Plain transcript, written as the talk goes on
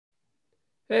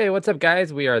Hey, what's up,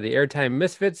 guys? We are the Airtime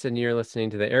Misfits, and you're listening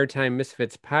to the Airtime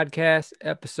Misfits podcast,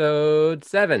 episode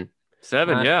 7.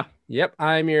 Seven, Uh, yeah. yep,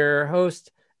 I'm your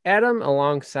host, Adam,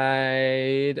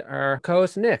 alongside our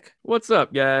co-host, Nick. What's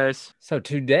up, guys? So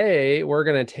today we're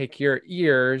going to take your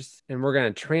ears and we're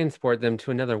going to transport them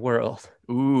to another world.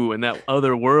 Ooh, and that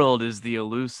other world is the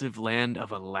elusive land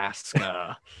of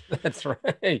Alaska. That's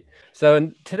right. So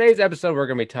in today's episode, we're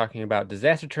going to be talking about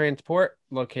disaster transport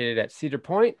located at Cedar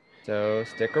Point. So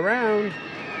stick around.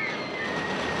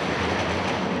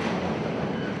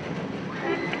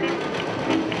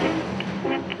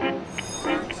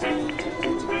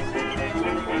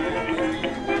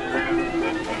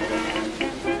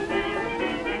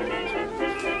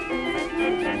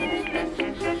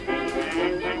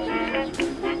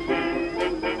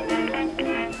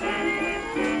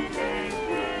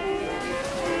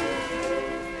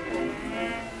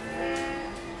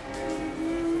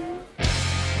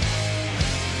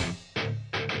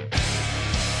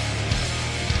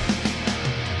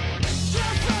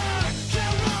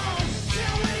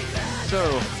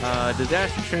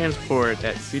 Disaster transport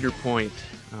at Cedar Point.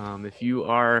 If you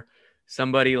are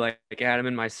somebody like Adam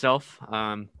and myself,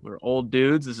 we're old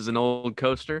dudes. This is an old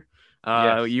coaster.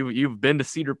 Yes. You've been to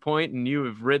Cedar Point and you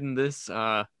have ridden this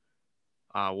uh,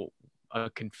 a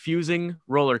confusing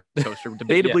roller coaster, Yeah.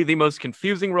 debatably the most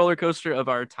confusing roller coaster of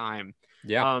our time.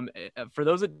 Yeah. For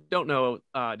those that don't know,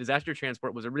 Disaster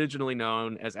Transport was originally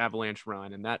known as Avalanche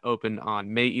Run, and that opened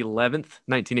on May 11th,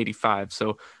 1985.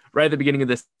 So right at the beginning of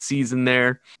this season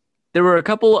there were a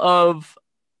couple of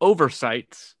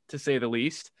oversights, to say the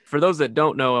least. For those that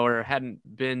don't know or hadn't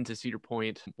been to Cedar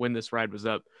Point when this ride was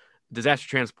up, Disaster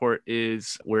Transport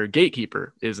is where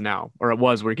Gatekeeper is now, or it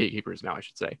was where Gatekeeper is now, I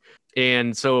should say.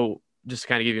 And so, just to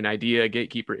kind of give you an idea,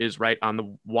 Gatekeeper is right on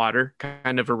the water,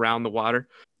 kind of around the water.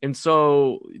 And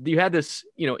so, you had this,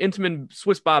 Intamin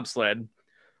Swiss bobsled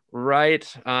right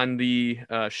on the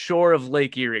shore of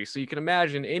Lake Erie. So, you can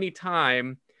imagine any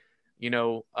time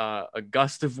a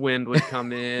gust of wind would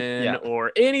come in Yeah.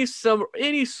 or any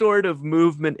sort of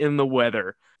movement in the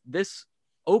weather, this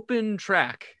open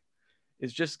track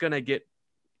is just gonna get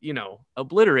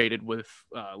obliterated with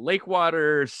lake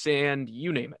water, sand,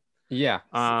 you name it. Yeah.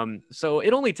 So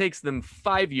it only takes them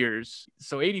 5 years.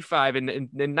 So 85 and in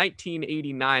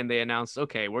 1989 they announced,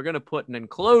 okay, we're gonna put an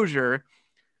enclosure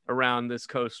around this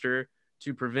coaster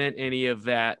to prevent any of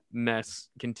that mess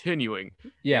continuing.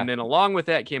 Yeah. And then along with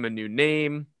that came a new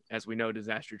name, as we know,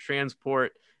 Disaster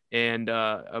Transport, and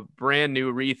a brand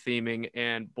new retheming.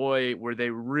 And boy, were they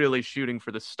really shooting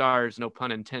for the stars, no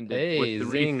pun intended, with Hey, the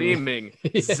zing. retheming.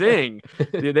 Yeah. Zing!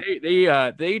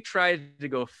 They tried to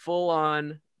go full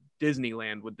on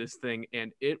Disneyland with this thing,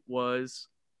 and it was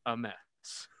a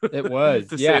mess, It was.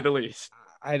 to say Yeah. the least.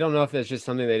 I don't know if it's just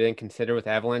something they didn't consider with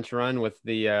Avalanche Run with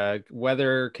the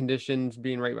weather conditions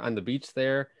being right on the beach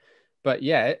there. But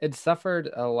yeah, it suffered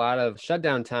a lot of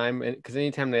shutdown time because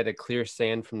anytime they had to clear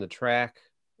sand from the track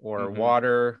or Mm-hmm.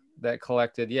 water that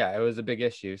collected, yeah, it was a big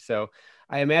issue. So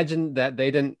I imagine that they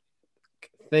didn't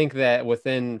think that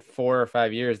within 4 or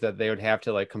 5 years that they would have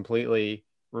to like completely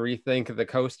rethink the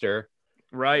coaster,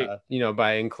 Right.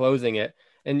 by enclosing it.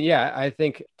 And yeah, I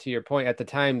think to your point, at the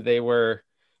time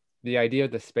the idea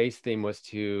of the space theme was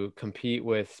to compete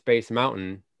with Space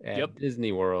Mountain Yep. at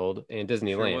Disney World and Sure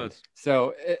Disneyland. was.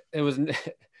 So it was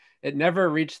it never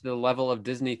reached the level of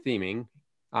Disney theming,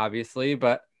 obviously,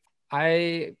 but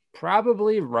I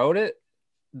probably wrote it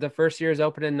the first years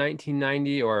opened in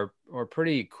 1990 or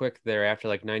pretty quick thereafter,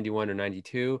 like 91 or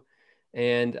 92.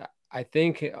 And I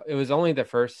think it was only the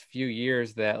first few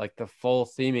years that like the full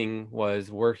theming was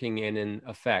working and in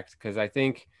effect because I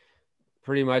think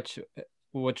pretty much,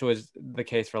 which was the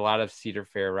case for a lot of Cedar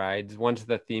Fair rides, once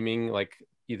the theming like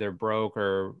either broke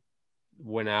or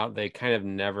went out, they kind of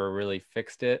never really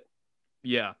fixed it.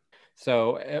 Yeah.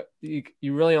 So you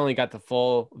really only got the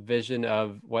full vision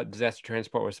of what disaster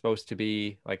transport was supposed to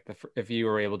be like if you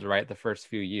were able to write the first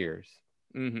few years.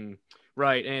 Mm-hmm.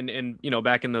 Right. And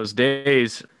back in those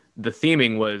days, the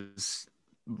theming was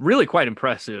really quite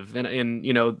impressive. And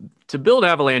to build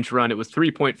Avalanche Run, it was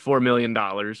 $3.4 million,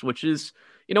 which is,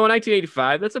 in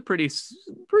 1985, that's a pretty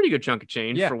good chunk of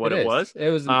change Yeah, for it what it is. was. It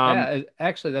was Um,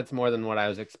 actually that's more than what I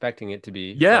was expecting it to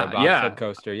be for a yeah, bobsled yeah.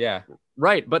 coaster. Yeah.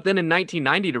 Right, but then in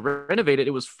 1990 to renovate it,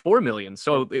 it was 4 million.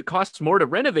 So it costs more to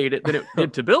renovate it than it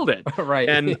did to build it. Right.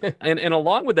 And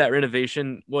along with that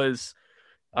renovation was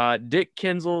Dick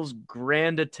Kinzel's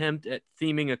grand attempt at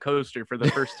theming a coaster for the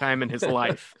first time in his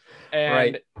life, and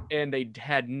Right. and they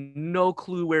had no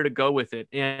clue where to go with it.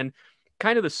 And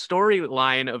kind of the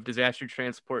storyline of Disaster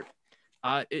Transport,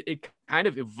 it kind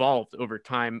of evolved over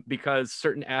time because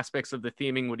certain aspects of the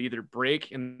theming would either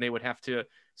break and they would have to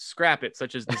scrap it,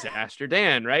 such as Disaster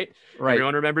Dan, right? Right.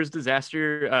 Everyone remembers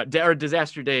Disaster or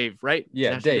Disaster Dave, right? Yeah,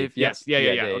 Disaster Dave. Dave. Yep. Yes. Yeah. Yeah.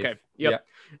 Yeah, Yeah. Dave. Okay. Yep.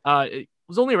 Yep. It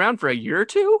was only around for a year or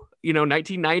two,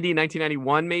 1990,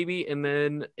 1991 maybe, and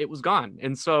then it was gone.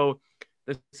 And so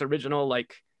this original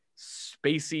like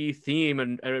spacey theme,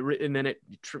 and then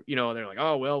they're like,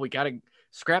 oh well, we gotta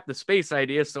scrap the space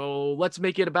idea, so let's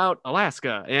make it about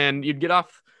Alaska. And you'd get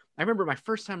off. I remember my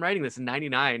first time writing this in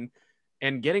 '99,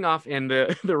 and getting off, and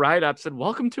the the ride up said,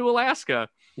 "Welcome to Alaska."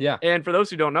 Yeah. And for those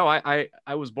who don't know, I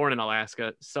was born in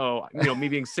Alaska, so me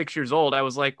being 6 years old, I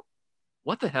was like,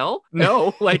 what the hell?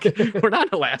 No, like we're not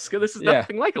in Alaska. This is Yeah.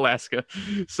 nothing like Alaska.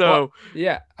 So Well,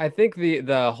 yeah, I think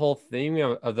the whole theme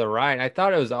of the ride, I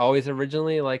thought it was always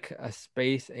originally like a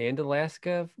space and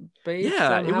Alaska base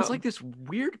yeah, it was somehow. like this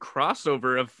weird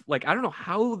crossover of like, I don't know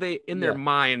how they in their Yeah.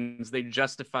 minds they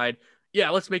justified, yeah,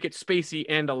 let's make it spacey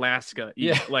and Alaska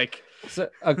Yeah. like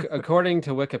So, according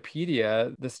to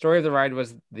Wikipedia, the story of the ride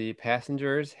was the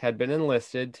passengers had been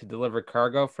enlisted to deliver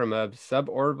cargo from a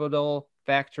suborbital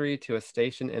factory to a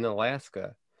station in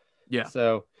Alaska. yeah.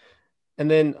 So, and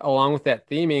then along with that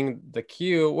theming, the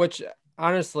queue, which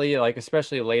honestly, like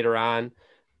especially later on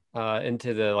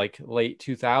into the like late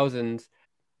 2000s,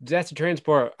 disaster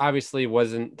transport obviously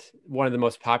wasn't one of the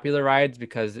most popular rides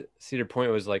because Cedar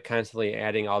Point was like constantly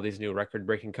adding all these new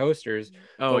record-breaking coasters.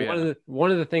 Oh But yeah.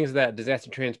 one of the things that disaster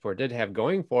transport did have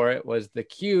going for it was the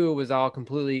queue was all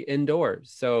completely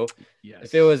indoors. So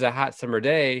if it was Yes. a hot summer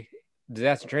day,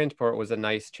 disaster transport was a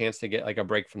nice chance to get like a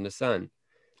break from the sun.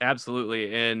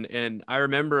 Absolutely. And I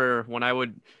remember when I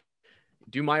would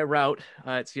do my route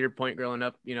at Cedar Point growing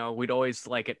up, we'd always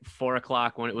like at 4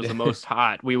 o'clock when it was the most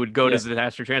hot, we would go to Yeah,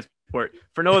 disaster transport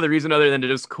for no other reason other than to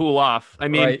just cool off. I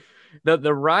mean, right.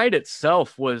 the ride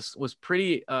itself was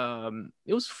pretty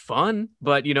it was fun,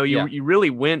 but Yeah, you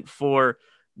really went for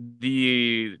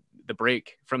the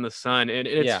break from the sun. And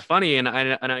it's yeah. funny, and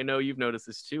I know you've noticed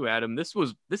this too, Adam. This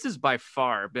has by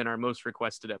far been our most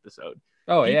requested episode.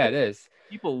 Oh, yeah, People it is.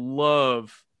 people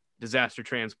love disaster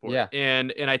transport, Yeah,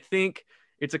 and I think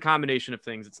it's a combination of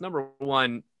things. It's number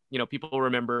one, people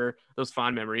remember those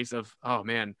fond memories of, oh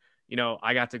man,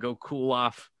 I got to go cool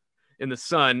off in the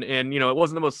sun, and it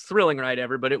wasn't the most thrilling ride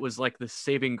ever, but it was like the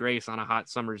saving grace on a hot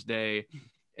summer's day.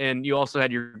 And you also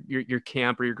had your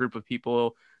camp or your group of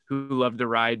people who loved the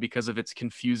ride because of its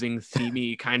confusing,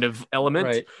 themey kind of element.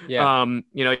 right. Yeah.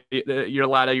 A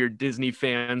lot of your Disney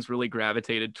fans really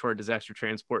gravitated toward disaster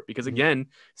transport because, Mhm. again,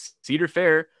 Cedar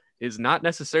Fair is not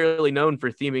necessarily known for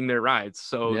theming their rides.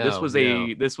 So No, no. this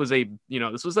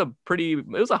was a pretty, it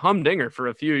was a humdinger for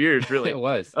a few years, It really.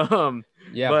 was. Um,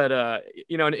 Yeah. but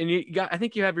and I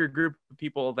think you have your group of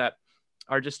people that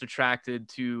are just attracted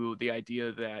to the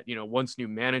idea that, once new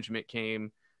management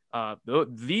came,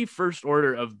 the first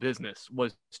order of business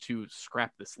was to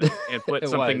scrap this thing and put It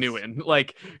something was. new in.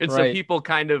 Like, and so Right. people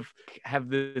kind of have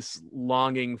this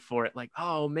longing for it. Like,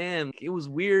 oh man, it was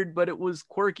weird, but it was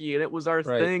quirky and it was our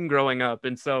Right. thing growing up.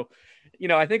 And so,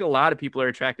 I think a lot of people are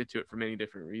attracted to it for many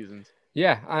different reasons.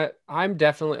 Yeah, I'm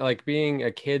definitely like being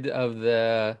a kid of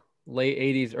the late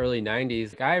 80s, early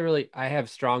 90s. Like I have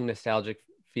strong nostalgic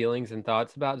feelings and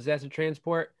thoughts about disaster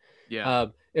transport. Yeah.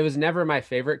 It was never my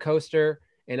favorite coaster,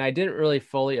 and I didn't really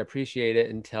fully appreciate it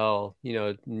until,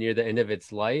 near the end of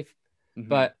its life. Hmm.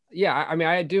 But yeah, I mean,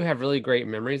 I do have really great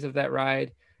memories of that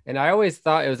ride, and I always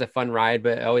thought it was a fun ride,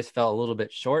 but it always felt a little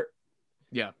bit short.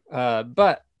 Yeah.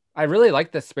 But I really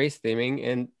like the space theming.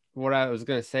 And what I was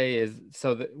going to say is,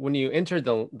 so that when you entered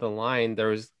the line, there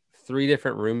was three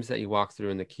different rooms that you walk through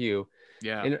in the queue.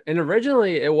 Yeah. And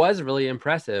originally it was really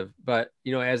impressive, but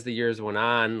as the years went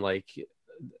on, like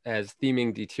as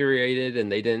theming deteriorated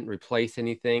and they didn't replace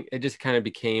anything, it just kind of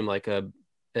became like a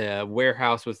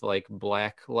warehouse with like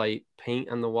black light paint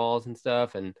on the walls and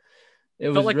stuff. And it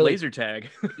It felt was like really, laser tag.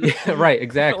 yeah, right,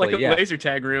 It felt like exactly. a Yeah. laser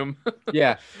tag room.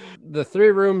 Yeah. The three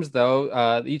rooms,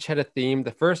 though, each had a theme.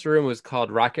 The first room was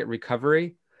called Rocket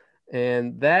Recovery.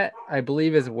 And that, I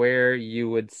believe, is where you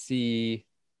would see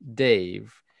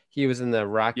Dave. He was in the Yeah.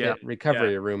 rocket Yeah.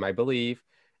 recovery room, I believe.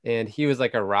 And he was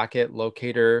like a rocket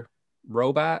locator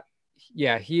robot.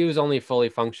 Yeah, he was only fully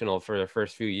functional for the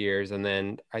first few years. And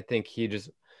then I think he just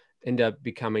ended up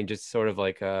becoming just sort of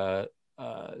like a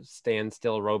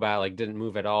standstill robot, like didn't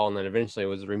move at all. And then eventually it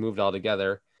was removed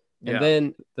altogether. And Yeah.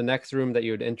 then the next room that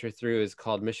you would enter through is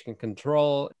called Mission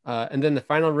Control. And then the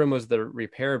final room was the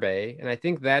repair bay. And I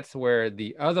think that's where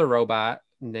the other robot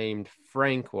named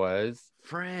Frank was.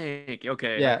 Frank.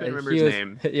 Okay. I Yeah, couldn't remember he his was,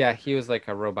 name. yeah, he was like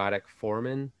a robotic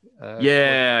foreman. Yeah.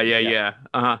 Yeah. Yeah. Yeah.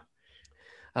 Uh-huh.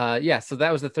 Yeah, so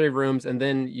that was the 3 rooms, and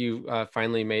then you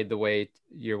finally made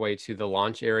your way to the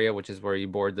launch area, which is where you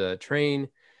board the train,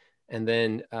 and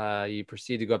then you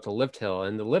proceed to go up to Lift Hill.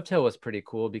 And the Lift Hill was pretty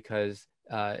cool because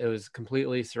it was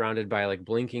completely surrounded by like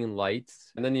blinking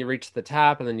lights. And then you reach the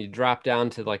top, and then you drop down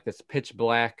to like this pitch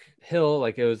black hill.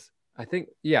 Like it was, I think,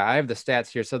 yeah, I have the stats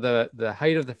here. So the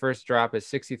height of the first drop is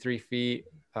 63 feet.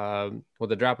 Well,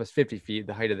 the drop was 50 feet.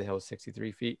 The height of the hill is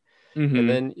 63 feet. And Mm-hmm.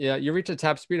 then yeah, you reach a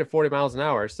top speed of 40 miles an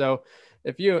hour. So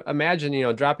if you imagine,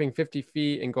 dropping 50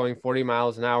 feet and going 40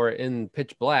 miles an hour in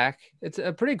pitch black, it's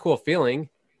a pretty cool feeling.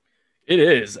 It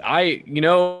is.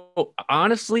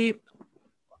 Honestly,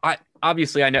 I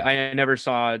obviously I never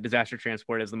saw Disaster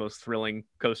Transport as the most thrilling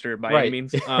coaster by any Right.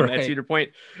 means at Right. Cedar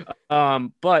Point.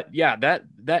 But yeah,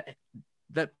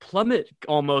 that plummet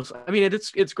almost, I mean,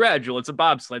 it's gradual. It's a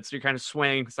bobsled, so you're kind of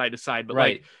swaying side to side, but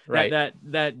like Right. Right.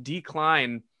 that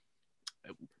decline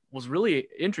was really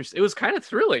interesting. It was kind of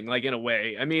thrilling, like in a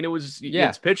way. I mean, Yeah.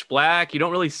 it's pitch black. You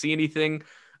don't really see anything.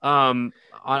 On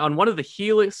one of the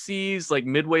helices, like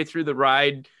midway through the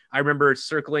ride, I remember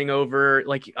circling over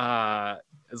like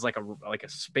as like a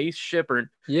spaceship or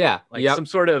Yeah. like Yep. some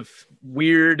sort of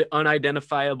weird,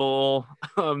 unidentifiable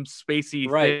spacey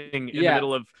Right. thing in the Yeah.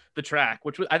 middle of the track,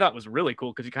 I thought was really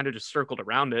cool because you kind of just circled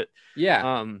around it.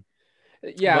 Yeah. Um,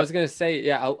 Yeah, I was but gonna say,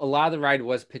 yeah, a lot of the ride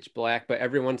was pitch black, but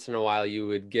every once in a while you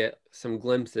would get some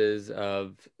glimpses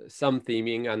of some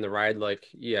theming on the ride, like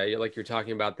yeah, like you're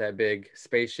talking about that big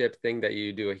spaceship thing that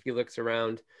you do a helix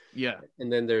around, yeah,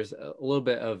 and then there's a little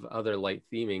bit of other light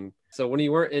theming. So when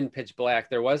you weren't in pitch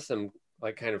black, there was some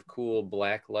like kind of cool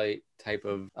black light type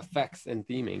of effects and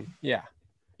theming. Yeah.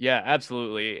 yeah,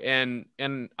 absolutely. And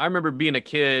I remember being a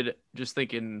kid just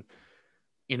thinking,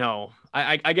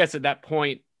 I guess at that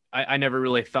point I never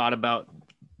really thought about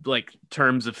like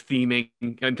terms of theming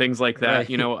and things like that.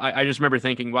 Right. I just remember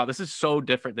thinking, wow, this is so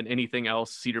different than anything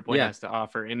else Cedar Point Yeah. has to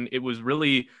offer. And it was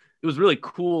really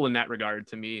cool in that regard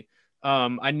to me.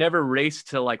 I never raced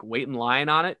to like wait in line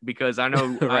on it because I know,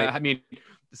 Right. I mean,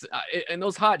 in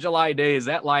those hot July days,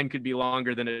 that line could be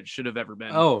longer than it should have ever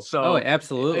been. Oh, So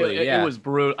absolutely. it Yeah. was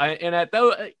brutal. And at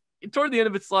though, toward the end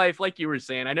of its life, like you were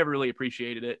saying, I never really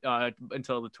appreciated it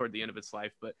until toward the end of its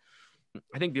life. But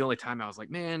I think the only time I was like,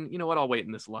 man, you know what? I'll wait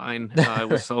in this line. It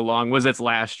was so long. Was its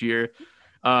last year.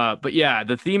 But yeah,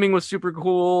 the theming was super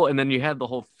cool. And then you had the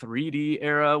whole 3D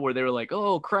era where they were like,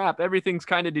 oh crap, everything's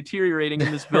kind of deteriorating in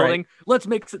this Right. building. Let's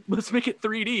make it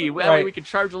 3D. That way Right. we can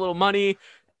charge a little money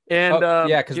and Oh,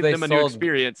 yeah, because give they them a new sold.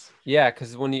 experience. Yeah,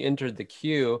 because when you entered the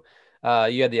queue,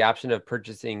 you had the option of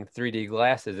purchasing 3D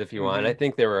glasses if you want. I Mm-hmm.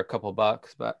 think they were a couple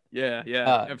bucks, Yeah,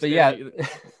 yeah. but yeah,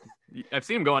 I've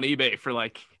seen them go on eBay for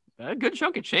like a good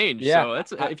chunk of change. yeah, So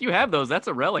that's I, if you have those, that's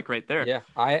a relic right there. yeah,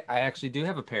 I actually do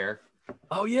have a pair.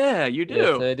 Oh yeah, you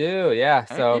Yes, do. I do. Yeah,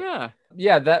 Heck so yeah.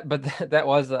 yeah, that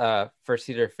was for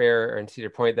Cedar Fair and Cedar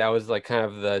Point. That was like kind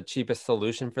of the cheapest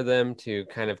solution for them to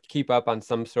kind of keep up on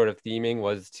some sort of theming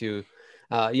was to,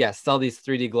 yeah, sell these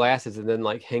 3D glasses and then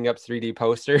like hang up 3D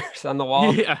posters on the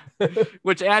wall. Yeah,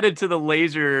 which added to the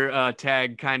laser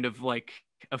tag kind of like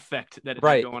effect that it had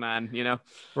Right. going on.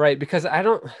 Right, because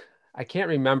I can't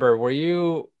remember. Were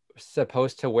you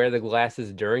supposed to wear the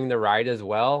glasses during the ride as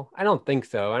well? I don't think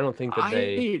so. I don't think that I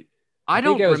I I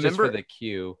think don't it was just for remember. the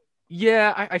queue.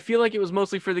 Yeah, I feel like it was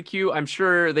mostly for the queue. I'm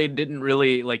sure they didn't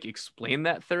really like explain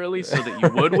that thoroughly so that you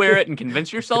would wear it and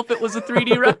convince yourself it was a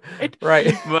 3D ride.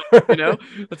 Right. But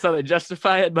that's how they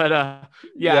justify it. But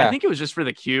yeah, I Yeah. think it was just for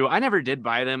the queue. I never did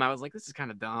buy them. I was like, this is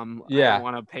kind of dumb. I don't Yeah.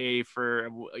 want to pay for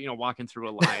walking through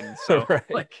a line. So Right.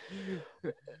 like,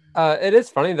 It is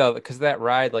funny though, because that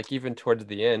ride, like even towards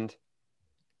the end,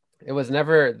 it was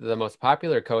never the most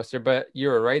popular coaster, but you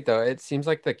were right though. It seems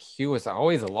like the queue was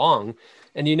always long,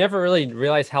 and you never really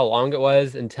realized how long it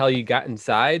was until you got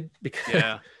inside because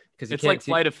yeah. because you It's like can't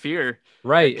see. Flight of Fear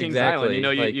Right, at Kings Island.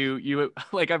 exactly. You Like, you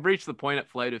like I've reached the point at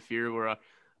Flight of Fear where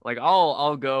like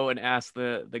I'll go and ask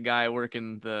the guy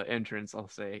working the entrance. I'll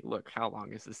say, "Look, how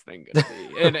long is this thing gonna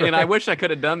be?" And I right, wish I could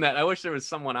have done that. I wish there was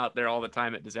someone out there all the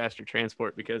time at Disaster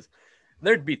Transport because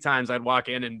there'd be times I'd walk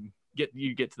in and get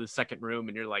to the second room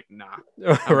and you're like, "Nah,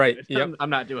 I'm right. good. Yep. I'm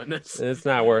not doing this." It's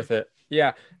not worth it.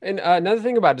 Yeah. And another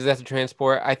thing about disaster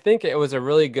transport, I think it was a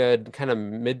really good kind of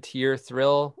mid-tier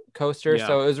thrill coaster. Yeah,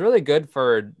 So it was really good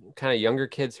for kind of younger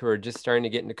kids who are just starting to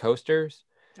get into coasters.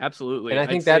 And absolutely. I I'd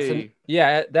think that's say,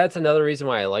 that's another reason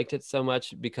why I liked it so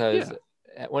much because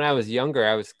yeah. when I was younger,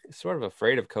 I was sort of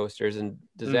afraid of coasters, and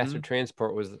disaster Hmm.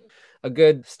 transport was a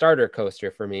good starter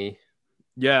coaster for me.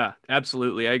 Yeah,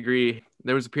 absolutely. I agree.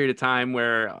 There was a period of time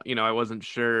where, I wasn't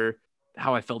sure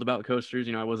how I felt about coasters.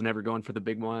 I wasn't ever going for the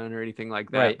big one or anything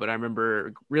like that, Right. but I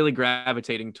remember really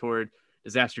gravitating toward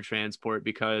disaster transport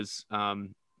because,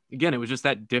 again, it was just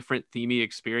that different themey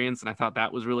experience. And I thought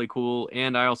that was really cool.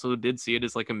 And I also did see it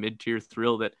as like a mid-tier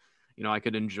thrill that, I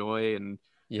could enjoy and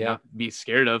Yeah. not be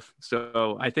scared of.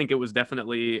 So I think it was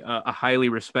definitely a highly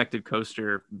respected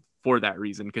coaster for that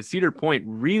reason, because Cedar Point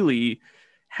really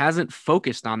hasn't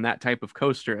focused on that type of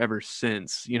coaster ever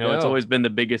since. It's No. always been the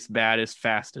biggest, baddest,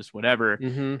 fastest, whatever.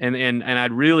 Mm-hmm. And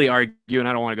I'd really argue, and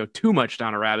I don't want to go too much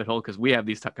down a rabbit hole because we have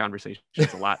these conversations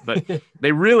a lot, but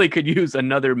they really could use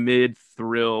another mid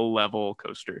thrill level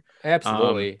coaster. Um,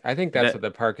 Absolutely. I think that's what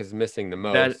that the park is missing the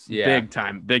that most. Yeah.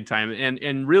 big time,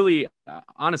 and really,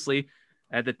 honestly,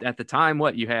 at the time,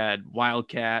 what you had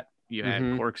Wildcat, you had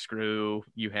Mm-hmm. Corkscrew,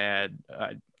 you had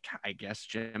I guess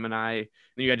Gemini,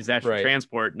 then you had Disaster Right.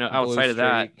 Transport. No, Blue outside of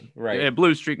that, Streak. Right.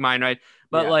 Blue Streak Mine, right?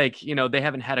 But Yeah. like they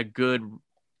haven't had a good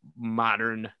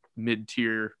modern mid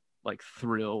tier like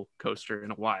thrill coaster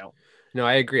in a while. No,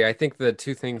 I agree. I think the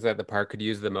two things that the park could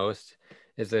use the most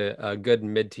is a good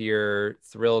mid-tier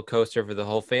thrill coaster for the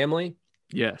whole family,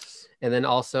 Yes, and then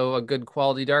also a good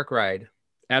quality dark ride.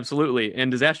 absolutely.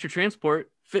 And Disaster Transport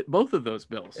fit both of those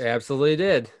bills. It absolutely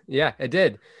did. Yeah, it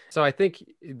did. So I think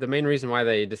the main reason why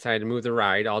they decided to move the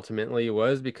ride ultimately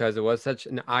was because it was such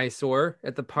an eyesore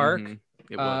at the Mm-hmm. park.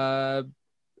 It was. Uh,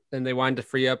 and they wanted to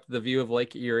free up the view of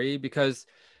Lake Erie because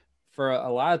for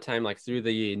a lot of time, like through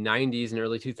the 90s and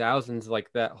early 2000s, like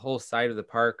that whole side of the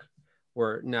park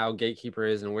where now Gatekeeper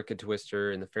is and Wicked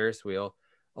Twister and the Ferris wheel,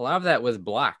 a lot of that was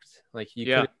blocked. Like you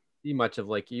Yeah. couldn't see much of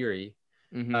Lake Erie.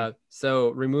 Mm-hmm.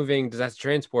 So removing disaster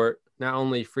transport not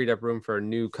only freed up room for a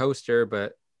new coaster,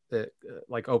 but it,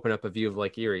 like open up a view of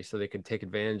Lake Erie so they could take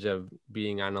advantage of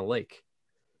being on a lake.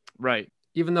 Right.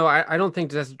 Even though I don't think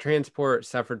disaster transport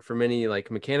suffered from any like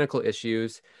mechanical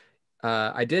issues,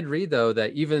 I did read though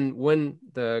that even when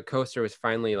the coaster was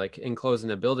finally like enclosed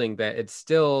in a building, that it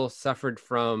still suffered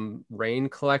from rain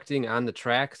collecting on the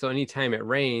track. So anytime it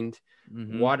rained,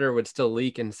 Mm-hmm. water would still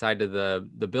leak inside of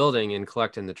the building and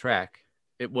collect in the track.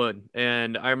 It would.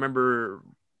 And I remember,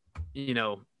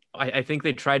 I think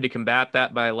they tried to combat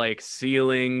that by like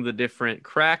sealing the different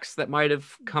cracks that might have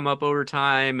come up over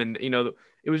time. And,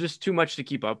 it was just too much to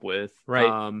keep up with.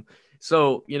 Right.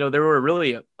 So, there were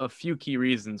really a few key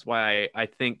reasons why I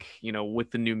think,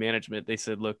 with the new management, they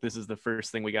said, look, this is the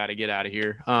first thing we got to get out of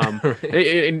here.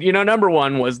 Number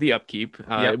one was the upkeep.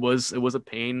 Yep. It was a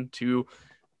pain to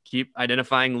keep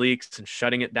identifying leaks and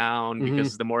shutting it down, Mm-hmm.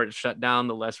 because the more it's shut down,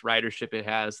 the less ridership it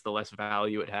has, the less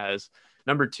value it has.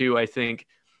 Number two, I think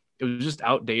it was just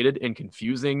outdated and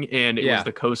confusing, and it was Yeah.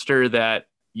 the coaster that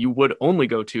you would only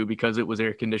go to because it was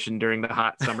air conditioned during the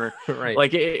hot summer. Right.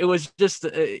 Like it was just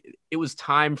it was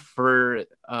time for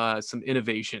some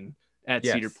innovation at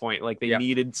Yes. Cedar Point. Like they Yep.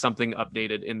 needed something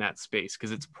updated in that space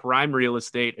because it's prime real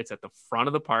estate. It's at the front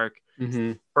of the park.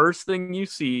 Mm-hmm. First thing you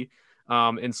see.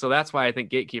 And so that's why I think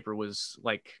Gatekeeper was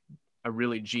like a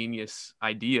really genius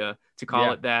idea to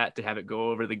call it that, to have it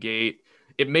go over the gate.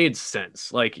 It made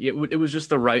sense. Like it was just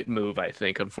the right move, I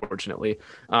think, unfortunately.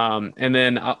 And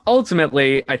then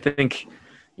ultimately, I think,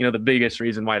 the biggest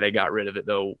reason why they got rid of it,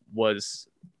 though, was,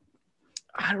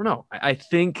 I don't know. I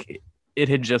think it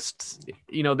had just,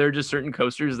 there are just certain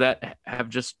coasters that have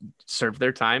just served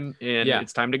their time, and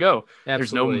it's time to go.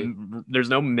 Absolutely. There's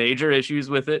no major issues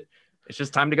with it. It's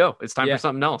just time to go. It's time for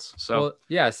something else. So, well,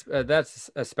 yes, that's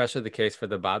especially the case for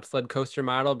the bobsled coaster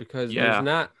model because there's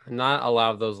not a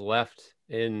lot of those left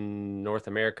in North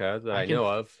America that I know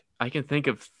of. I can think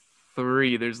of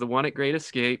three. There's the one at Great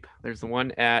Escape. There's the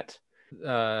one at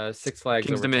Six Flags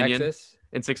Kings over Dominion. Texas.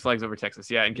 And Six Flags over Texas.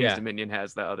 Yeah, and Kings Dominion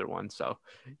has the other one. So,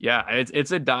 yeah,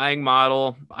 it's a dying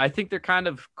model. I think they're kind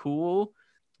of cool,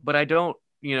 but I don't,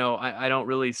 I don't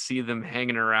really see them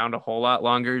hanging around a whole lot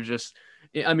longer. Just,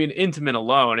 I mean, Intamin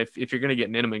alone, if you're going to get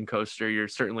an Intamin coaster, you're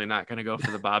certainly not going to go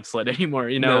for the bobsled anymore.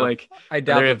 No, like I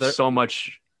doubt they have so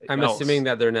much. I'm assuming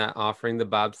that they're not offering the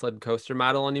bobsled coaster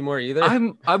model anymore either.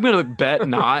 I'm gonna bet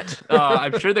not.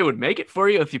 I'm sure they would make it for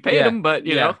you if you paid them, but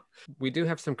you know, we do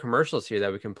have some commercials here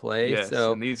that we can play. Yes,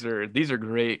 so and these are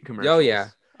great commercials. Oh yeah,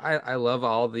 I love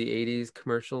all the '80s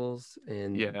commercials,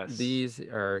 and these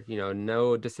are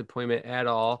no disappointment at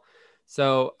all.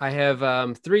 So I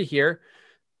have three here.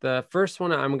 The first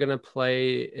one I'm gonna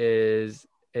play is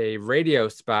a radio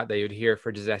spot that you'd hear for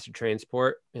disaster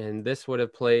transport, and this would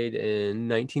have played in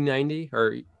 1990,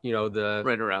 or the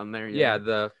right around there.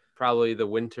 The probably the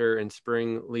winter and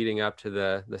spring leading up to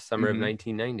the summer of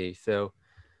 1990. So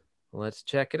let's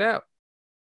check it out.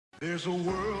 There's a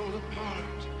world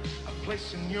apart, a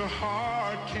place in your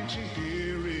heart. Can't you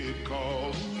hear it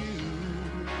calling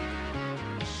you?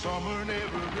 summer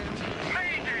never ends.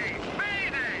 Mayday!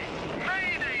 Mayday!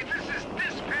 Mayday! This is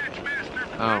Dispatch Master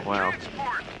Oh, wow.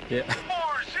 Transport. Yeah.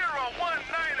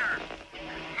 4019er.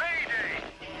 Mayday!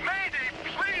 Mayday!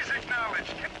 Please acknowledge.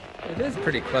 It is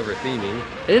pretty clever theming.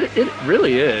 It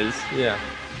really is. Yeah.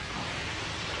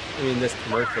 I mean, this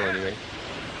commercial anyway.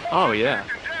 Oh, yeah.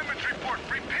 Damage report.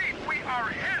 Repeat, we are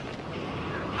hit.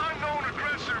 Unknown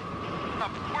aggressor.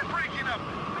 Up. We're breaking up.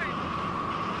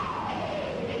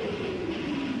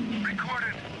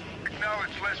 Recorded. Acknowledge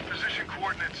last position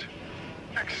coordinates.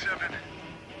 X7.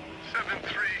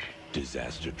 73.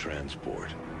 Disaster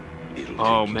transport. It'll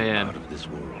Oh, take man. you out of this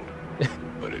world.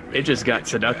 But it It just got back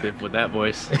seductive with that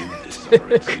voice. in this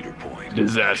summer at Cedar Point.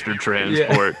 Disaster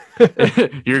transport.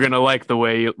 You're gonna like the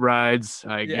way it rides.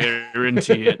 I Yeah.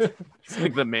 guarantee it. It's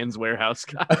like the Men's Warehouse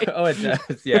guy. Oh, it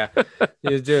does. Yeah.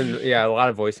 He was doing a lot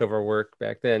of voiceover work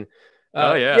back then.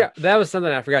 Oh, yeah. Yeah, that was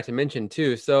something I forgot to mention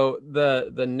too. So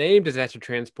the name disaster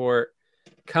transport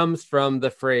comes from the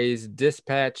phrase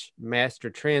dispatch master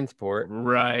transport.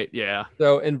 Right. Yeah.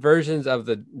 So in versions of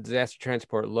the disaster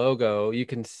transport logo, you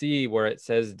can see where it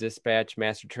says dispatch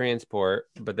master transport,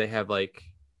 but they have like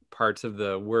parts of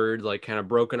the word like kind of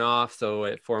broken off, so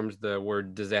it forms the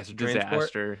word disaster transport.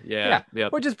 Disaster. Yeah.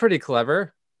 Yep. Which is pretty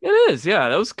clever. It is. Yeah.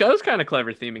 That was kind of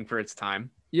clever theming for its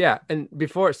time. Yeah, and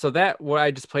before, so that what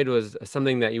I just played was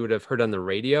something that you would have heard on the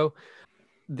radio.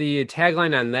 The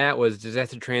tagline on that was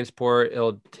disaster transport,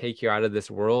 it'll take you out of this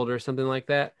world or something like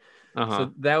that. Uh-huh.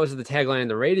 So that was the tagline on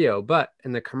the radio, but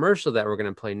in the commercial that we're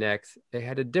going to play next, they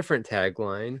had a different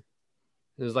tagline.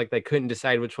 It was like they couldn't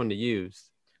decide which one to use.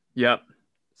 Yep.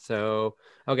 So,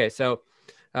 okay, so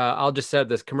I'll just set up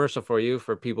this commercial for you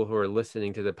for people who are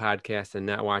listening to the podcast and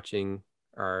not watching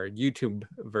our YouTube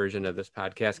version of this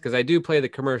podcast, because I do play the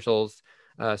commercials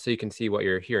so you can see what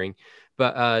you're hearing.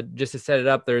 But just to set it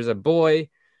up, there's a boy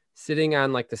sitting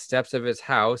on like the steps of his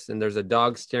house, and there's a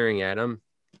dog staring at him,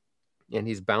 and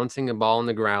he's bouncing a ball on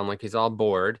the ground like he's all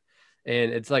bored.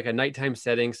 And it's like a nighttime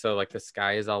setting, so like the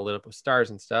sky is all lit up with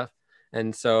stars and stuff.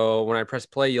 And so when I press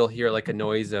play, you'll hear like a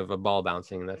noise of a ball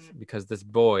bouncing. That's because this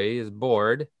boy is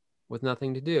bored with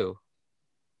nothing to do.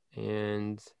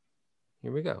 And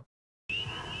here we go.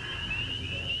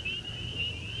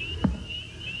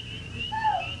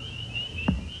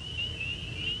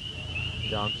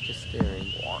 Dog's just staring.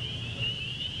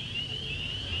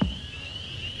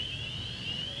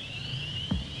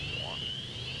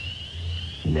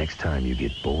 Next time you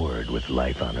get bored with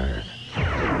life on Earth.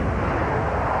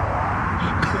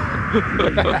 He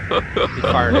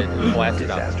farted and blasted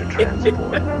Disaster out.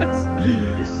 transport.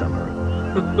 This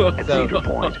summer at So- Cedar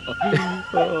Point.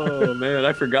 Oh man,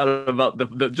 I forgot about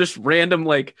the just random,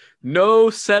 like, no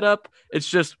setup. It's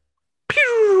just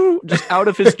pew, just out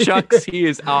of his chucks. He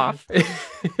is off.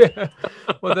 Yeah.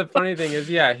 Well, the funny thing is,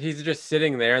 yeah, he's just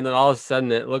sitting there, and then all of a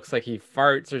sudden it looks like he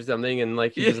farts or something, and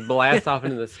like he just blasts off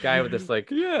into the sky with this like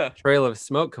Yeah. trail of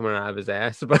smoke coming out of his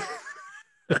ass.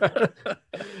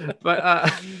 But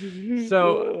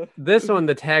so this one,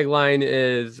 the tagline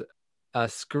is "A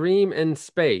Scream in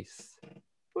Space,"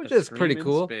 which A is pretty Scream in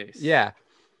cool. Space. Yeah.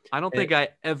 I don't think I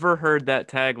ever heard that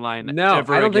tagline. No,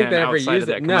 ever I don't think again they ever outside used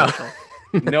of it. that No.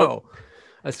 commercial. No.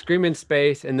 A Scream in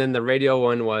Space, and then the radio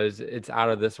one was "It's Out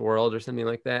of This World" or something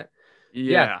like that.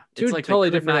 Yeah, two it's like totally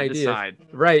they could different not ideas. decide.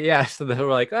 Right, yeah. So they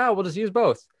were like, oh, we'll just use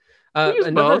both. Use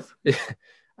both.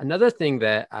 Another thing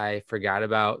that I forgot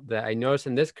about that I noticed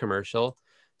in this commercial.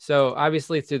 So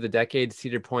obviously through the decades,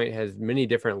 Cedar Point has many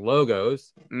different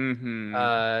logos. Mm-hmm.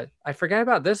 I forgot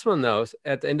about this one though.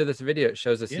 At the end of this video, it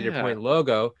shows the Cedar Yeah. Point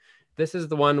logo. This is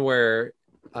the one where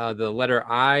the letter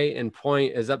I in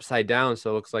point is upside down, so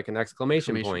it looks like an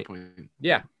exclamation point.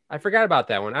 Yeah, I forgot about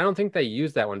that one. I don't think they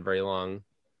used that one very long.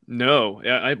 No,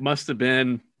 yeah, it must have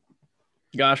been,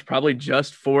 gosh, probably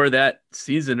just for that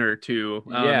season or two.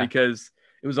 Yeah. Because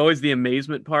it was always the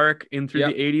amusement park in through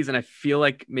Yep. the 80s. And I feel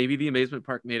like maybe the amusement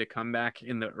park made a comeback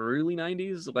in the early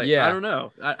 90s. Like, Yeah. I don't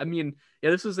know. I mean,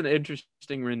 yeah, this was an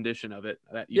interesting rendition of it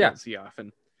that you Yeah. don't see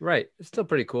often. Right. It's still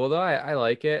pretty cool though. I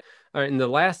like it. All right. And the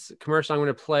last commercial I'm going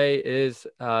to play is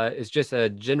just a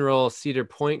general Cedar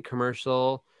Point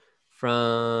commercial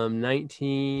from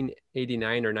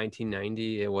 1989 or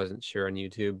 1990. It wasn't sure on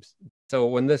YouTube. So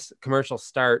when this commercial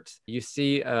starts, you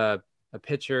see a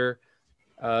picture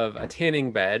of a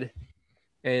tanning bed,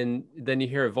 and then you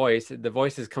hear a voice. The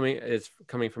voice is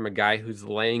coming from a guy who's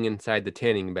laying inside the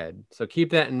tanning bed. So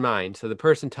keep that in mind. So the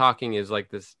person talking is like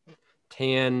this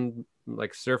tan,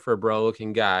 like surfer bro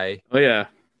looking guy Oh, yeah.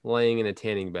 laying in a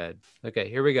tanning bed. Okay,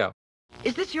 here we go.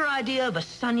 Is this your idea of a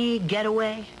sunny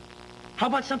getaway? How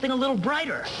about something a little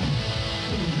brighter?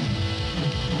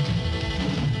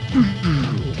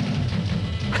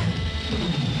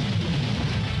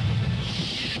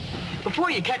 Before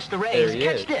you catch the There rays, he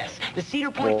catch is. this. The Cedar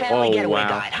Point Oh, Family Getaway wow.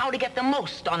 Guide. How to get the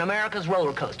most on America's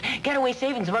roller coaster. Getaway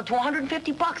savings of up to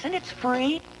 $150, and it's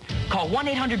free. Call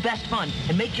 1-800-BEST-FUN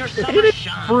and make your summer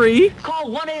shine. Free? Call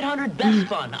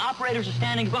 1-800-BEST-FUN. Operators are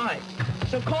standing by.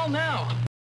 So call now.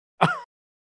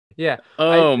 Yeah.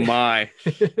 Oh my.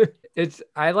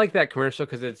 I like that commercial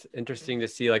because it's interesting to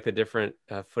see like the different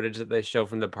footage that they show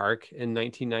from the park in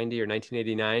 1990 or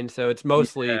 1989. So it's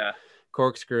mostly Yeah.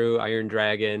 Corkscrew, Iron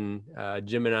Dragon,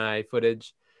 Gemini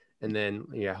footage, and then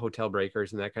hotel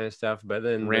breakers and that kind of stuff. But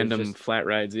then there's Random just, flat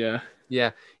rides,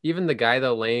 yeah. even the guy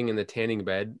though laying in the tanning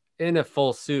bed in a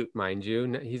full suit, mind you.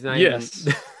 He's not Yes.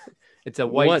 even. It's a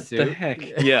white What suit. the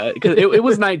heck? Yeah, because it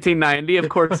was 1990. Of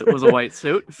course, it was a white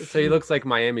suit. So he looks like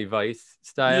Miami Vice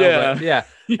style. Yeah. But yeah,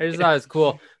 I just thought it was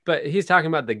cool. But he's talking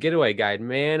about the getaway guide.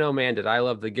 Man, oh man, did I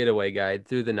love the getaway guide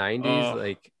through the 90s. Oh.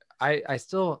 Like I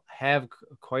still have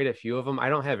quite a few of them. I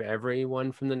don't have every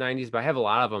one from the 90s, but I have a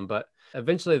lot of them. But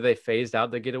eventually they phased out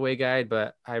the getaway guide.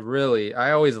 But I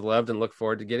always loved and looked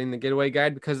forward to getting the getaway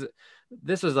guide because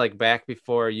this was like back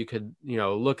before you could,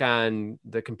 look on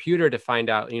the computer to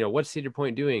find out, what's Cedar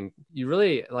Point doing. You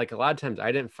really, like, a lot of times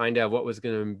I didn't find out what was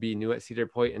going to be new at Cedar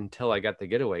Point until I got the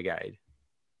getaway guide.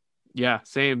 Yeah,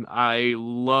 same. I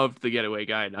loved the getaway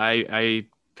guide. I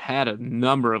had a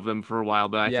number of them for a while,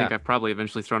 but I think I probably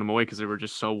eventually thrown them away because they were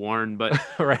just so worn. But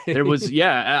Right. there was,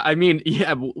 I mean,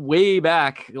 way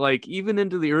back, like even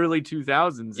into the early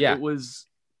 2000s, it was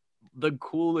the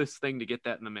coolest thing to get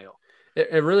that in the mail.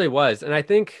 It really was. And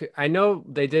I know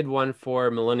they did one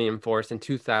for Millennium Force in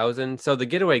 2000. So the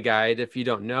getaway guide, if you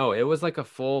don't know, it was like a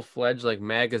full-fledged like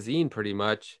magazine pretty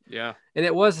much. Yeah. And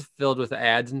it was filled with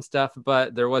ads and stuff,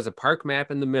 but there was a park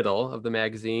map in the middle of the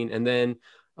magazine. And then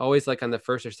always like on the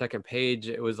first or second page,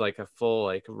 it was like a full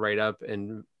like write-up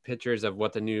and pictures of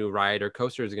what the new ride or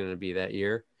coaster is going to be that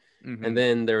year. Mm-hmm. And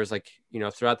then there was like,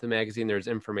 throughout the magazine, there's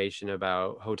information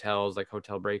about hotels, like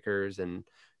Hotel Breakers and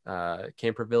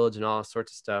Camper Village and all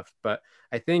sorts of stuff. But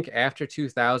I think after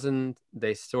 2000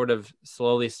 they sort of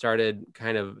slowly started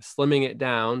kind of slimming it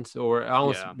down, so it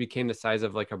almost became the size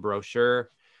of like a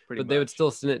brochure. But they would still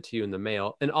send it to you in the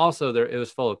mail, and also it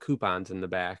was full of coupons in the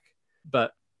back.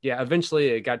 But yeah, eventually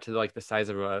it got to like the size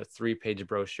of a 3-page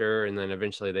brochure, and then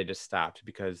eventually they just stopped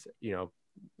because the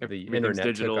internet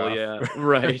digital took off.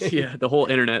 Right. Yeah, the whole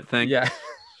internet thing.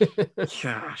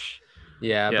 Gosh.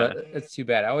 Yeah, but it's too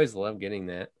bad. I always love getting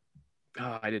that.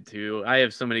 Oh, I did too. I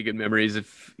have so many good memories of,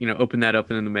 open that up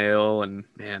in the mail, and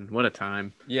man, what a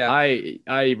time. Yeah.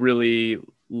 I really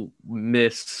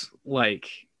miss like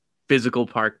physical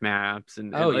park maps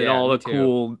and all the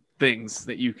cool things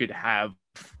that you could have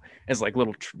as like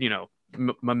little,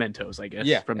 mementos, I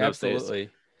guess, from those days.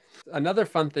 Another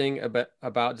fun thing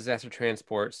about disaster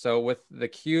transport. So with the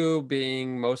queue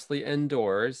being mostly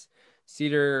indoors,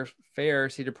 Cedar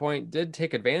Point did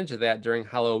take advantage of that during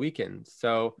Hollow Weekends.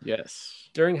 So yes,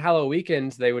 during Hollow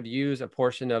Weekends, they would use a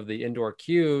portion of the indoor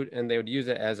queue and they would use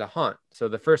it as a haunt. So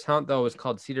the first haunt though was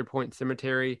called Cedar Point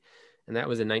Cemetery, and that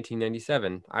was in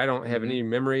 1997. I don't have any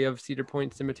memory of Cedar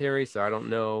Point Cemetery, so I don't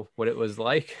know what it was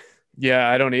like. Yeah,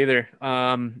 I don't either.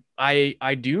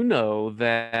 I do know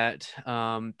that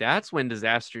that's when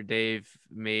Disaster Dave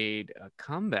made a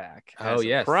comeback as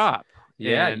a prop.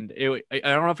 Yeah, and I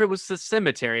don't know if it was the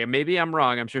cemetery. Maybe I'm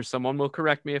wrong. I'm sure someone will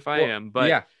correct me if I am.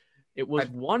 But it was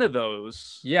one of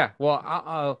those. Yeah.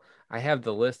 Well, I have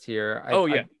the list here.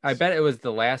 I bet it was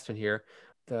the last one here.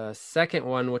 The second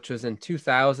one, which was in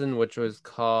 2000, which was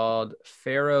called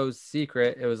Pharaoh's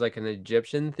Secret. It was like an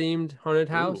Egyptian themed haunted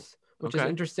house, which is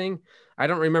interesting. I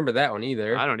don't remember that one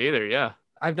either. I don't either. Yeah.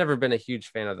 I've never been a huge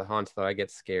fan of the haunts, though. I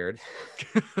get scared.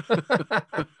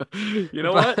 You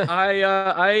know what?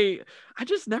 I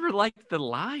just never liked the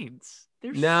lines.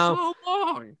 They're so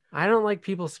long. I don't like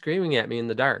people screaming at me in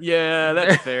the dark. Yeah,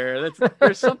 that's fair.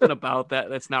 There's something about that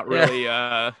that's not really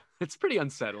it's pretty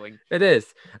unsettling. It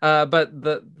is. But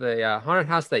the haunted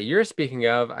house that you're speaking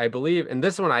of, I believe, and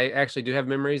this one I actually do have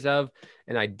memories of,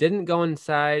 and I didn't go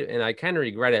inside, and I kind of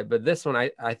regret it. But this one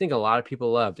I think a lot of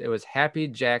people loved. It was Happy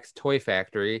Jack's Toy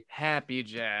Factory. Happy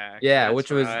Jack. Yeah,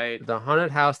 which was the haunted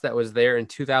house that was there in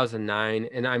 2009,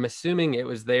 and I'm assuming it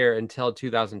was there until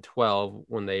 2012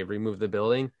 when they removed the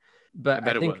building. But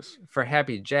I think for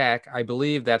Happy Jack, I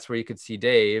believe that's where you could see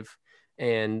Dave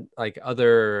and like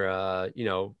other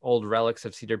old relics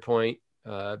of Cedar Point,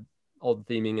 old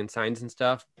theming and signs and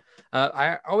stuff.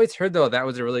 I always heard though that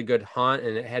was a really good haunt,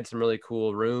 and it had some really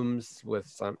cool rooms with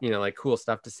some like cool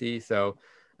stuff to see. So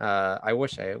I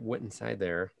wish I went inside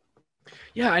there.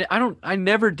 Yeah, I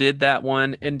never did that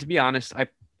one, and to be honest, I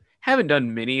haven't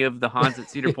done many of the haunts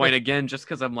at Cedar Point again, just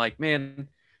because I'm like, man,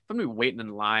 if I'm gonna be waiting in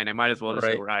line, I might as well just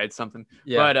Right. go ride something.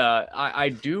 Yeah. But I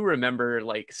do remember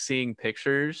like seeing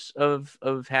pictures of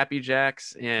Happy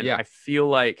Jacks, and Yeah. I feel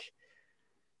like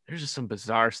there's just some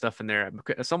bizarre stuff in there.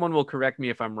 Someone will correct me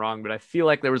if I'm wrong, but I feel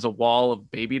like there was a wall of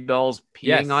baby dolls peeing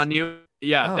Yes. on you.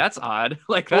 Yeah, Oh. that's odd.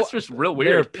 Like that's just real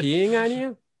They're weird. peeing on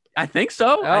you? I think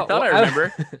so. I Oh, thought well, I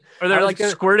remember. Or they're I was like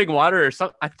gonna- squirting water or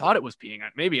something. I thought it was peeing on.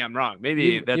 Maybe I'm wrong.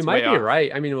 Maybe that's you way might be off. right.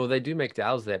 I mean, well, they do make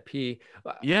dolls that pee.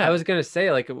 Yeah. I was gonna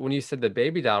say, like, when you said the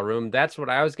baby doll room, that's what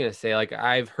I was gonna say. Like,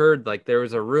 I've heard like there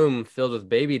was a room filled with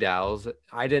baby dolls.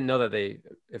 I didn't know that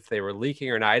if they were leaking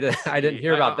or not. I didn't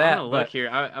hear about that. I'm gonna look here.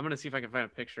 I'm gonna see if I can find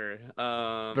a picture.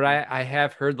 But I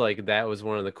have heard like that was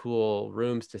one of the cool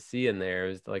rooms to see in there.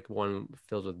 Is like one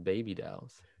filled with baby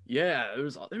dolls. Yeah, there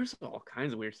was all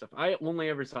kinds of weird stuff. I only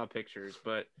ever saw pictures,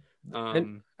 but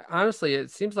And honestly,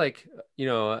 it seems like,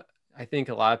 I think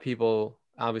a lot of people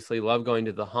obviously love going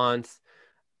to the haunts.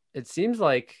 It seems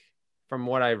like from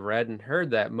what I've read and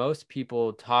heard that most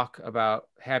people talk about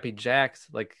Happy Jacks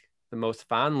like the most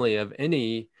fondly of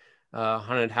any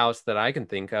haunted house that I can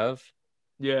think of.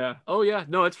 yeah. Oh yeah,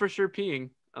 no, it's for sure peeing.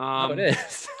 Oh, it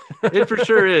is. It for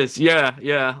sure is. Yeah.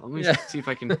 Let me Yeah. see if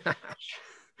I can.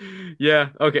 Yeah.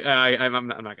 Okay. I'm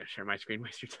not gonna share my screen.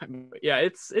 Waste your time. But yeah,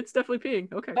 it's definitely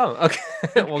peeing. Okay. Oh,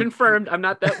 okay. Well, Confirmed. I'm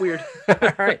not that weird.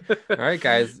 all right,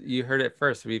 guys. You heard it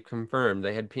first. We've confirmed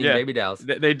they had peeing Yeah. baby dolls.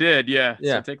 They did. Yeah.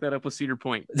 Yeah. So take that up with Cedar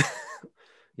Point.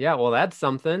 Yeah. Well, that's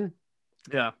something.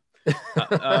 Yeah.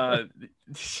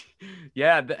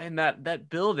 Yeah. And that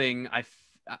building,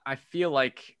 I feel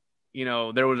like,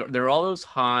 there were all those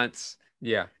haunts,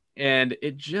 Yeah. and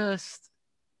it just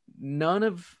none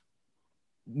of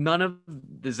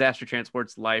Disaster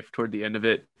Transport's life toward the end of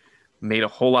it made a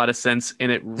whole lot of sense,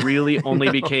 and it really only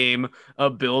became a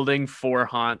building for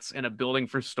haunts and a building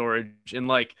for storage, and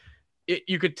like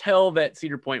you could tell that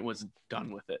Cedar Point was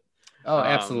done with it. Oh,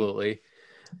 absolutely.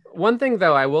 One thing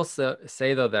though I will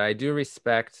say though that I do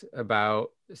respect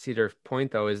about Cedar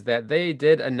Point though is that they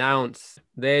announced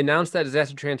that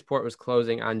Disaster Transport was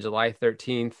closing on July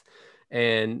 13th.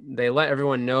 And they let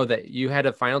everyone know that you had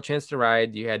a final chance to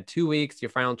ride. You had 2 weeks. Your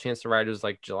final chance to ride was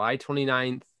like July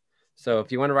 29th. So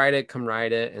if you want to ride it, come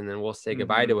ride it, and then we'll say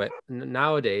goodbye to it.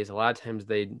 Nowadays, a lot of times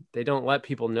they don't let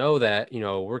people know that,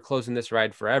 we're closing this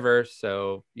ride forever.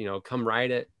 So, come ride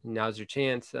it. Now's your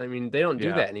chance. I mean, they don't do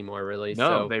that anymore, really.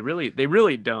 No, so, they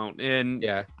really don't. And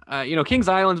yeah, Kings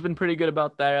Island's been pretty good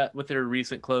about that with their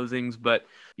recent closings. But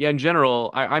yeah, in general,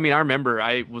 I mean, I remember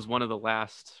I was one of the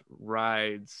last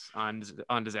rides on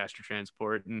Disaster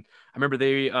Transport, and I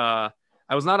remember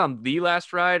I was not on the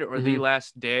last ride or the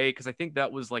last day, because I think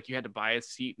that was like you had to buy a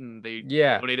seat and they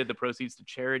donated the proceeds to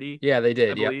charity. Yeah, they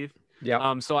did. I believe.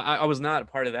 Yeah. So I was not a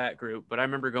part of that group, but I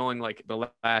remember going like the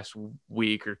last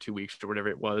week or 2 weeks or whatever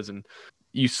it was, and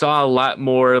you saw a lot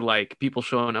more like people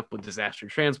showing up with Disaster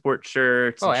Transport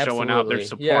shirts and showing out their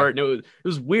support. Yeah. And it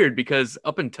was weird because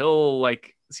up until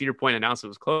like Cedar Point announced it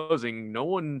was closing, no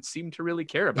one seemed to really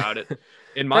care about it,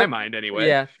 in my mind anyway.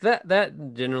 Yeah,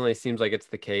 that generally seems like it's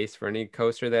the case for any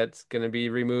coaster that's going to be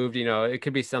removed. It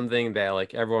could be something that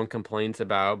like everyone complains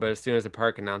about, but as soon as the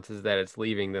park announces that it's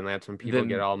leaving, then that's when people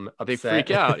get all upset. They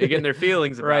freak out. You're getting their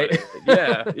feelings about Right.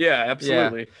 it. Yeah,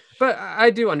 absolutely. Yeah. But I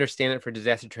do understand it for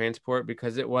Disaster Transport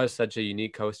because it was such a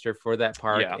unique coaster for that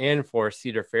park and for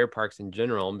Cedar Fair parks in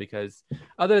general. Because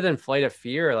other than Flight of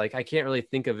Fear, like I can't really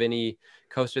think of any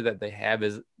coaster that they have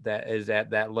that is at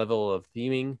that level of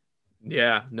theming.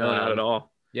 Yeah, no, not at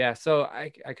all. Yeah, so I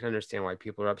can understand why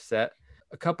people are upset.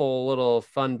 A couple little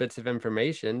fun bits of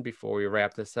information before we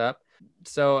wrap this up.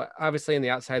 So obviously on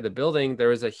the outside of the building,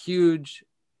 there is a huge,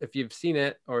 if you've seen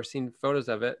it or seen photos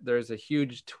of it, there's a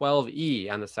huge 12E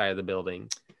on the side of the building.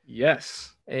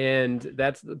 Yes. And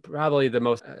that's probably the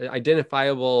most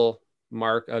identifiable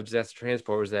mark of Disaster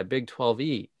Transport was that big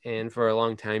 12E. And for a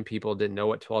long time, people didn't know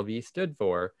what 12E stood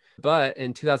for. But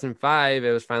in 2005,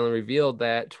 it was finally revealed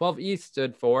that 12E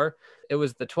stood for, it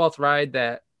was the 12th ride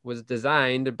that was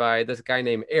designed by this guy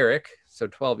named Erect, so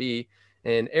 12E.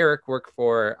 And Erect worked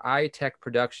for iTech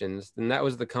Productions, and that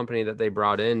was the company that they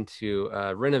brought in to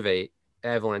renovate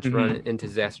Avalanche Run into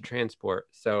Disaster Transport.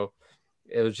 So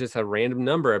it was just a random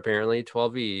number, apparently,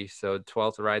 12E. So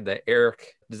 12th ride that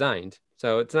Erect designed.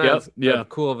 So it's not as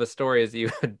cool of a story as you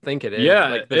would think it is. Yeah,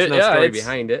 like there's no story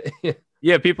behind it.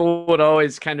 Yeah, people would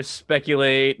always kind of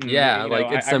speculate. And,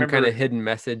 like it's some kind of hidden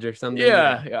message or something.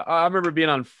 Yeah. I remember being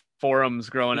on forums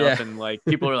growing up, and like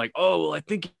people are like, "Oh, well, I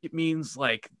think it means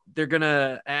like they're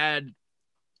gonna add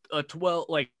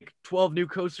 12 new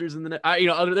coasters in the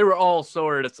there were all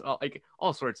sorts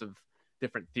of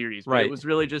different theories. But Right. it was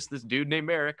really just this dude named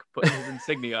Eric putting his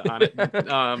insignia on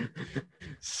it.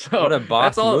 So What a boss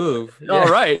that's all. move. All Yeah.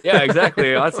 right. Yeah,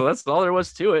 exactly. So that's all there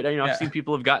was to it. Yeah. I've seen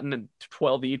people have gotten a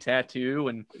 12E tattoo,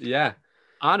 and Yeah.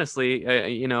 honestly,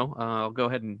 I'll go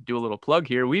ahead and do a little plug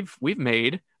here. We've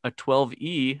made a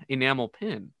 12E enamel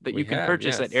pin that We you can have,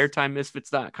 purchase at yes.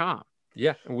 airtimemisfits.com.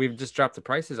 Yeah. And we've just dropped the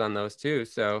prices on those too.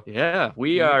 So Yeah,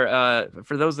 we Mhm. are.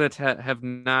 For those that have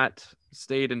not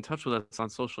stayed in touch with us on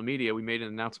social media, we made an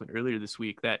announcement earlier this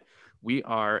week that we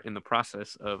are in the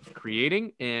process of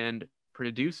creating and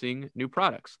producing new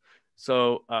products.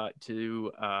 So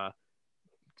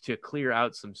to clear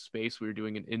out some space, we were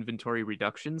doing an inventory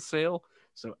reduction sale.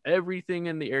 So everything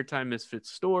in the Airtime Misfits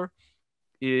store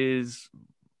is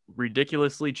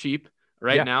ridiculously cheap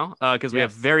right now because we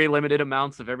have Yes. very limited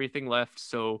amounts of everything left.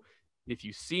 So if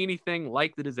you see anything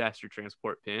like the disaster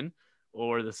transport pin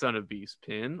or the Son of Beast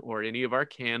pin or any of our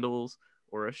candles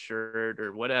or a shirt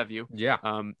or what have you, yeah.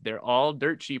 they're all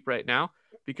dirt cheap right now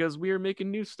because we are making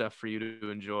new stuff for you to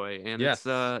enjoy. And Yes.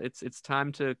 it's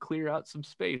time to clear out some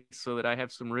space so that I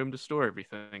have some room to store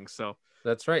everything. So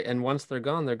That's right. And once they're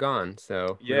gone, they're gone.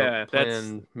 So we Yeah, don't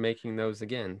plan making those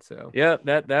again. So yeah,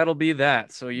 that'll be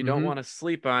that. So you don't Mhm. want to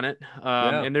sleep on it.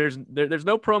 No. And there's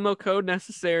no promo code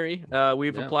necessary.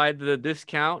 We've No. applied the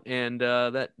discount, and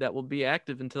that will be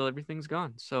active until everything's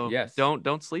gone. So Yes.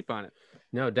 don't sleep on it.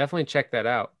 No, definitely check that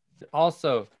out.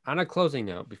 Also, on a closing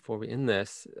note, before we end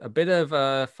this, a bit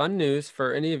of fun news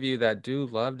for any of you that do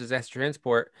love disaster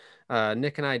transport.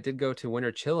 Nick and I did go to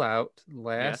Winter Chill Out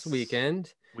last Yes,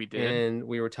 weekend, we did. and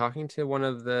we were talking to one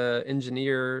of the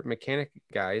engineer mechanic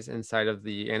guys inside of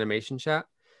the animation shop.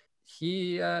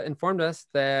 He informed us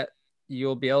that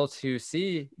you'll be able to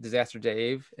see Disaster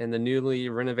Dave in the newly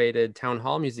renovated Town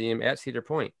Hall Museum at Cedar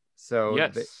Point. So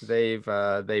Yes. they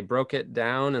broke it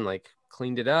down and like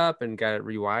cleaned it up and got it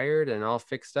rewired and all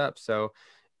fixed up. So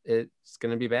it's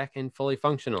going to be back and fully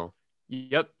functional.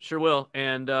 Yep, sure will.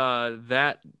 And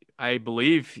that I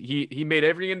believe he made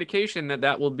every indication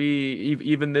that will be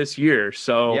even this year.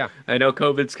 So Yeah. I know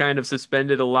COVID's kind of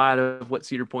suspended a lot of what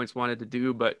Cedar Point's wanted to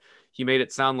do, but he made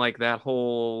it sound like that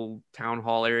whole town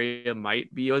hall area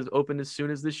might be open as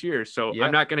soon as this year. So Yeah.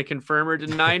 I'm not going to confirm or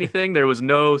deny anything. There was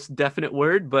no definite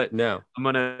word, but No. I'm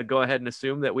going to go ahead and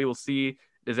assume that we will see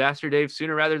Disaster Dave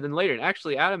sooner rather than later. And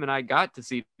actually, Adam and I got to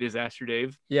see Disaster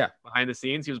Dave Yeah. behind the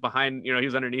scenes. He was behind, he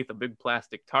was underneath a big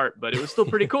plastic tarp, but it was still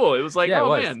pretty cool. It was like, Yeah, it oh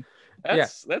was. man,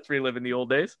 that's reliving the old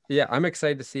days. Yeah, I'm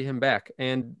excited to see him back.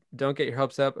 And don't get your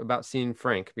hopes up about seeing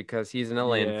Frank because he's in a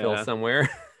landfill Yeah. somewhere.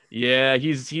 Yeah,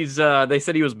 he's they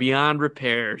said he was beyond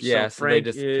repair. Yeah, so so they Frank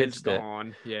just is pitched it.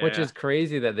 gone. Yeah, Which is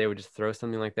crazy that they would just throw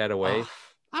something like that away. Oh,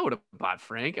 I would have bought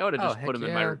Frank. I would have Oh, just put heck him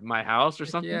yeah. in my house or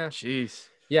Heck something. yeah. Jeez.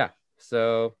 Yeah.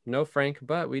 So no Frank,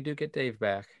 but we do get Dave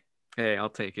back. Hey, I'll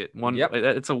take it. Yep.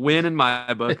 It's a win in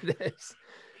my book. It is.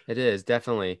 It is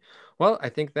definitely. Well, I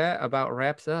think that about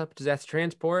wraps up disaster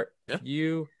transport. Yeah.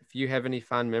 If you have any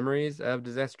fond memories of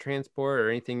disaster transport or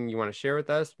anything you want to share with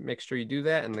us, make sure you do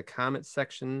that in the comments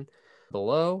section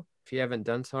below. If you haven't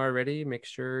done so already, make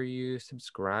sure you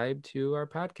subscribe to our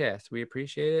podcast. We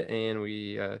appreciate it, and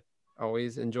we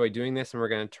always enjoy doing this. And we're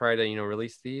going to try to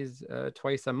release these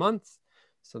twice a month.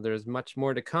 So there's much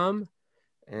more to come.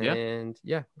 And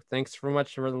yeah, thanks so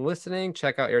much for listening.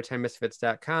 Check out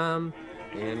airtimemisfits.com,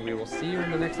 and we will see you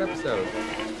in the next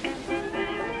episode.